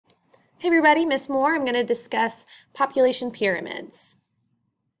Hey everybody, Miss Moore. I'm going to discuss population pyramids.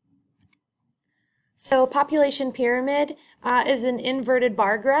 So population pyramid is an inverted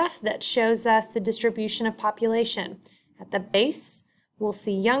bar graph that shows us the distribution of population. At the base, we'll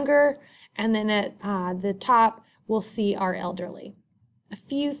see younger, and then at the top, we'll see our elderly. A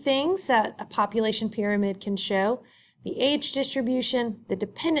few things that a population pyramid can show: the age distribution, the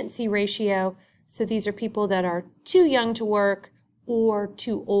dependency ratio. So these are people that are too young to work or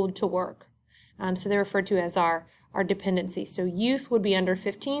too old to work. So they're referred to as our dependency. So youth would be under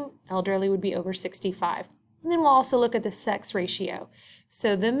 15, elderly would be over 65. And then we'll also look at the sex ratio.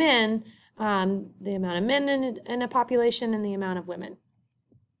 So the men, the amount of men in a population and the amount of women.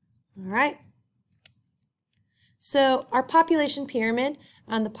 All right. So our population pyramid,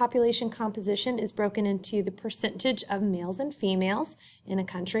 the population composition is broken into the percentage of males and females in a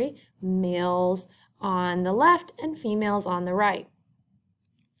country, males on the left and females on the right.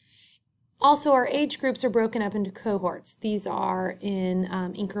 Also, our age groups are broken up into cohorts. These are in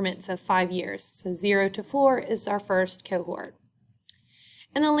increments of 5 years. So 0 to 4 is our first cohort.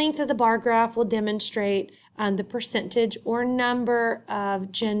 And the length of the bar graph will demonstrate the percentage or number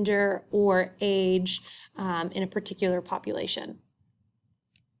of gender or age in a particular population.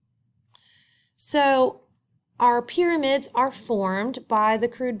 So our pyramids are formed by the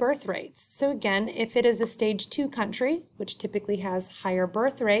crude birth rates. So again, if it is a stage 2 country, which typically has higher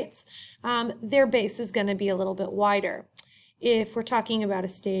birth rates, their base is going to be a little bit wider. If we're talking about a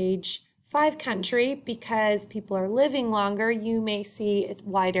stage 5 country, because people are living longer, you may see it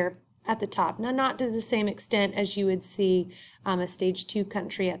wider at the top. Now, not to the same extent as you would see a stage 2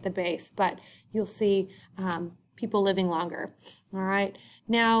 country at the base, but you'll see people living longer. All right.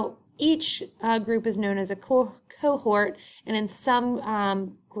 Now, each group is known as a cohort, and in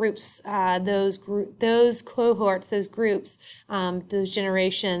some groups, those cohorts, those groups, those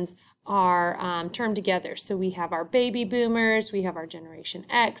generations are termed together. So we have our baby boomers, we have our Generation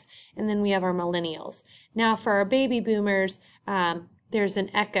X, and then we have our millennials. Now for our baby boomers, there's an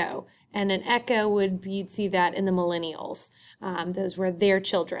echo, and an echo would be, you'd see that in the millennials. Those were their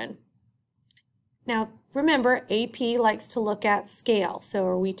children. Now, remember, AP likes to look at scale. So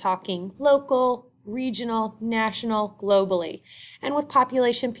are we talking local, regional, national, globally? And with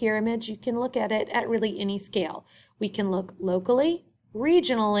population pyramids, you can look at it at really any scale. We can look locally,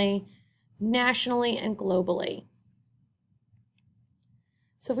 regionally, nationally, and globally.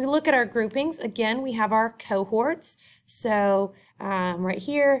 So if we look at our groupings, again, we have our cohorts. So right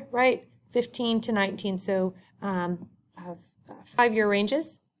here, right, 15 to 19, so 5-year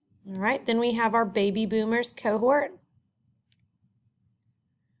ranges. All right, then we have our baby boomers cohort.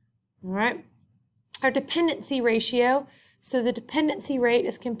 All right, our dependency ratio. So the dependency rate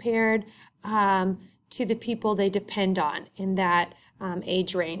is compared to the people they depend on in that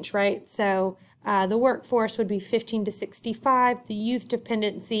age range, right? So the workforce would be 15 to 65. The youth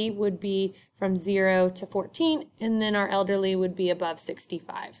dependency would be from 0 to 14, and then our elderly would be above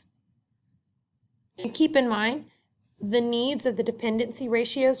 65. And keep in mind, the needs of the dependency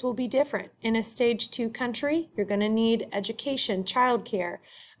ratios will be different. In a stage 2 country, you're going to need education, childcare,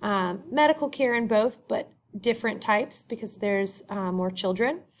 medical care in both, but different types because there's more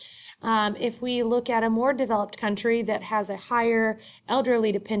children. If we look at a more developed country that has a higher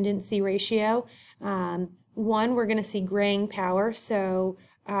elderly dependency ratio, one, we're going to see graying power. So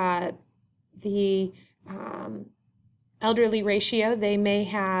the elderly ratio, they may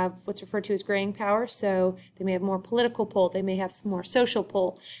have what's referred to as graying power, so they may have more political pull, they may have some more social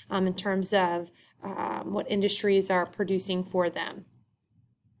pull in terms of what industries are producing for them.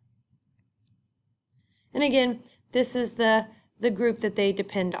 And again, this is the group that they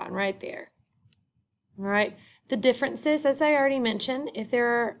depend on right there. All right. The differences, as I already mentioned, if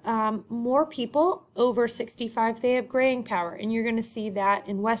there are more people over 65, they have graying power, and you're going to see that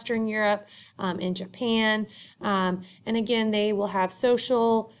in Western Europe, in Japan, and again, they will have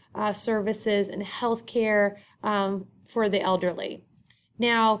social services and health care for the elderly.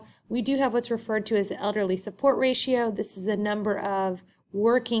 Now, we do have what's referred to as the elderly support ratio. This is the number of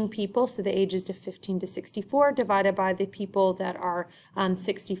working people, so the ages of 15 to 64 divided by the people that are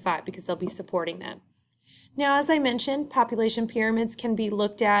 65, because they'll be supporting them. Now, as I mentioned, population pyramids can be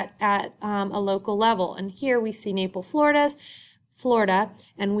looked at a local level. And here we see Naples, Florida,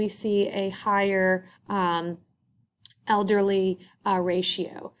 and we see a higher elderly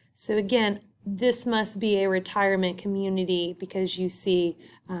ratio. So again, this must be a retirement community because you see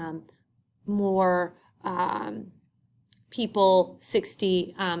more people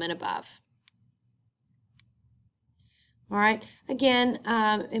 60 and above. All right, again,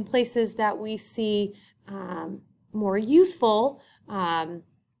 in places that we see more youthful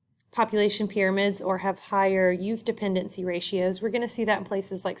population pyramids or have higher youth dependency ratios. We're going to see that in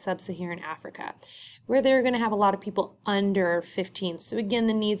places like sub-Saharan Africa, where they're going to have a lot of people under 15. So again,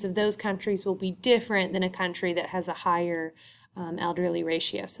 the needs of those countries will be different than a country that has a higher elderly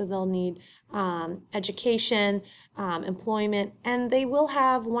ratio. So they'll need education, employment, and they will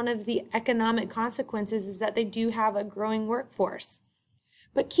have one of the economic consequences is that they do have a growing workforce.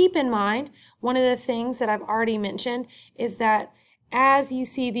 But keep in mind, one of the things that I've already mentioned is that as you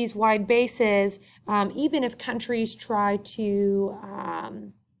see these wide bases, even if countries try to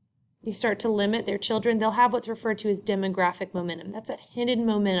they start to limit their children, they'll have what's referred to as demographic momentum. That's a hidden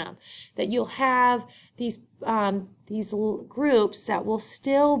momentum that you'll have these groups that will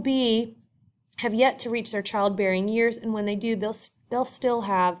still have yet to reach their childbearing years, and when they do, they'll still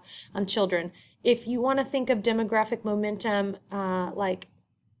have children. If you want to think of demographic momentum like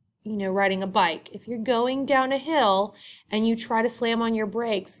riding a bike. If you're going down a hill and you try to slam on your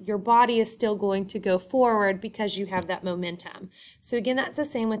brakes, your body is still going to go forward because you have that momentum. So again, that's the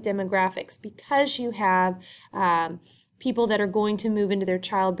same with demographics. Because you have people that are going to move into their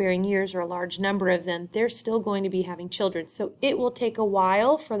childbearing years, or a large number of them, they're still going to be having children. So it will take a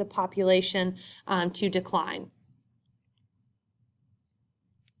while for the population to decline.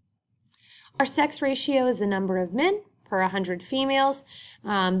 Our sex ratio is the number of men per 100 females.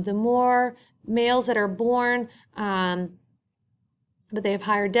 The more males that are born, but they have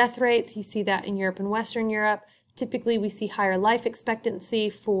higher death rates. You see that in Europe and Western Europe. Typically, we see higher life expectancy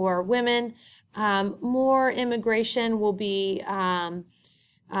for women. More immigration will be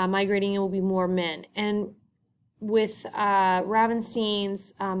migrating, and will be more men. And with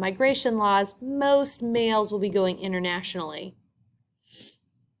Ravenstein's migration laws, most males will be going internationally.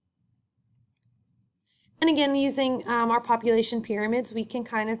 And again, using our population pyramids, we can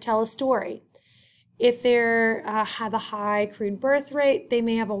kind of tell a story. If they have a high crude birth rate, they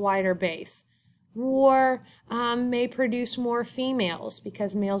may have a wider base. War may produce more females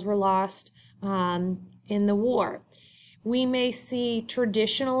because males were lost in the war. We may see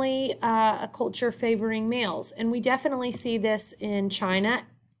traditionally a culture favoring males, and we definitely see this in China.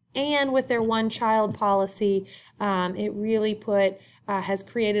 And with their one-child policy, it really has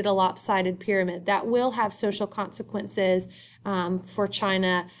created a lopsided pyramid that will have social consequences for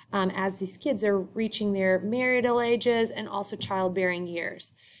China as these kids are reaching their marital ages and also childbearing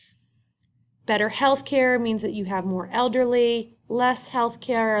years. Better health care means that you have more elderly. Less health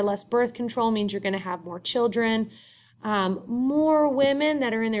care or less birth control means you're going to have more children. More women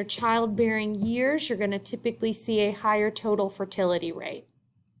that are in their childbearing years, you're going to typically see a higher total fertility rate.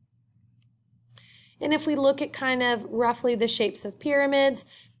 And if we look at kind of roughly the shapes of pyramids,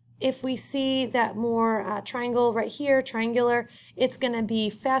 if we see that more triangle right here, triangular, it's going to be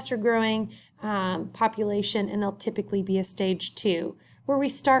faster growing population, and they'll typically be a stage 2. Where we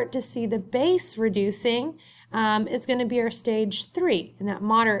start to see the base reducing is going to be our stage 3, and that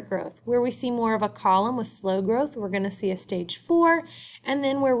moderate growth. Where we see more of a column with slow growth, we're going to see a stage 4. And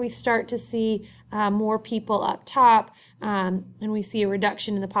then where we start to see more people up top and we see a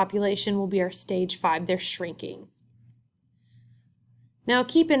reduction in the population will be our stage 5. They're shrinking. Now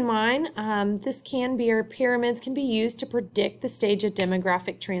keep in mind, our pyramids can be used to predict the stage of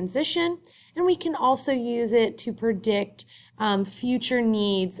demographic transition, and we can also use it to predict future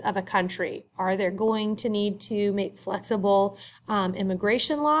needs of a country. Are they going to need to make flexible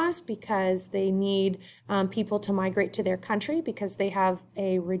immigration laws because they need people to migrate to their country because they have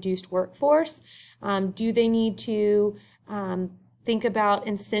a reduced workforce? Do they need to think about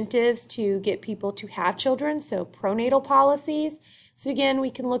incentives to get people to have children, so pronatal policies? So again, we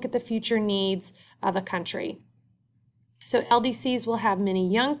can look at the future needs of a country. So LDCs will have many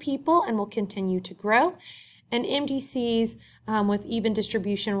young people and will continue to grow. And MDCs with even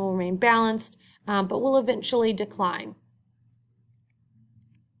distribution will remain balanced, but will eventually decline.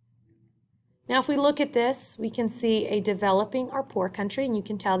 Now, if we look at this, we can see a developing or poor country, and you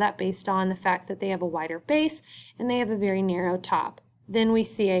can tell that based on the fact that they have a wider base and they have a very narrow top. Then we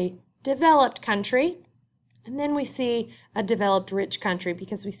see a developed country, and then we see a developed rich country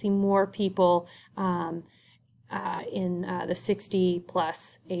because we see more people in the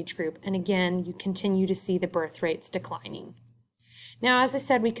 60-plus age group. And again, you continue to see the birth rates declining. Now, as I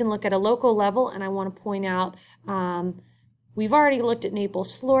said, we can look at a local level, and I want to point out we've already looked at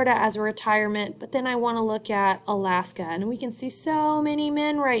Naples, Florida as a retirement, but then I want to look at Alaska, and we can see so many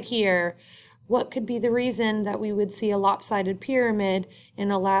men right here. What could be the reason that we would see a lopsided pyramid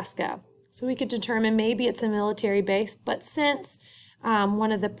in Alaska? So we could determine maybe it's a military base, but since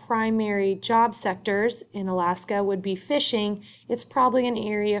one of the primary job sectors in Alaska would be fishing, it's probably an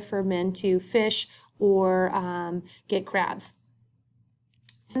area for men to fish or get crabs.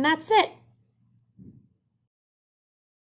 And that's it.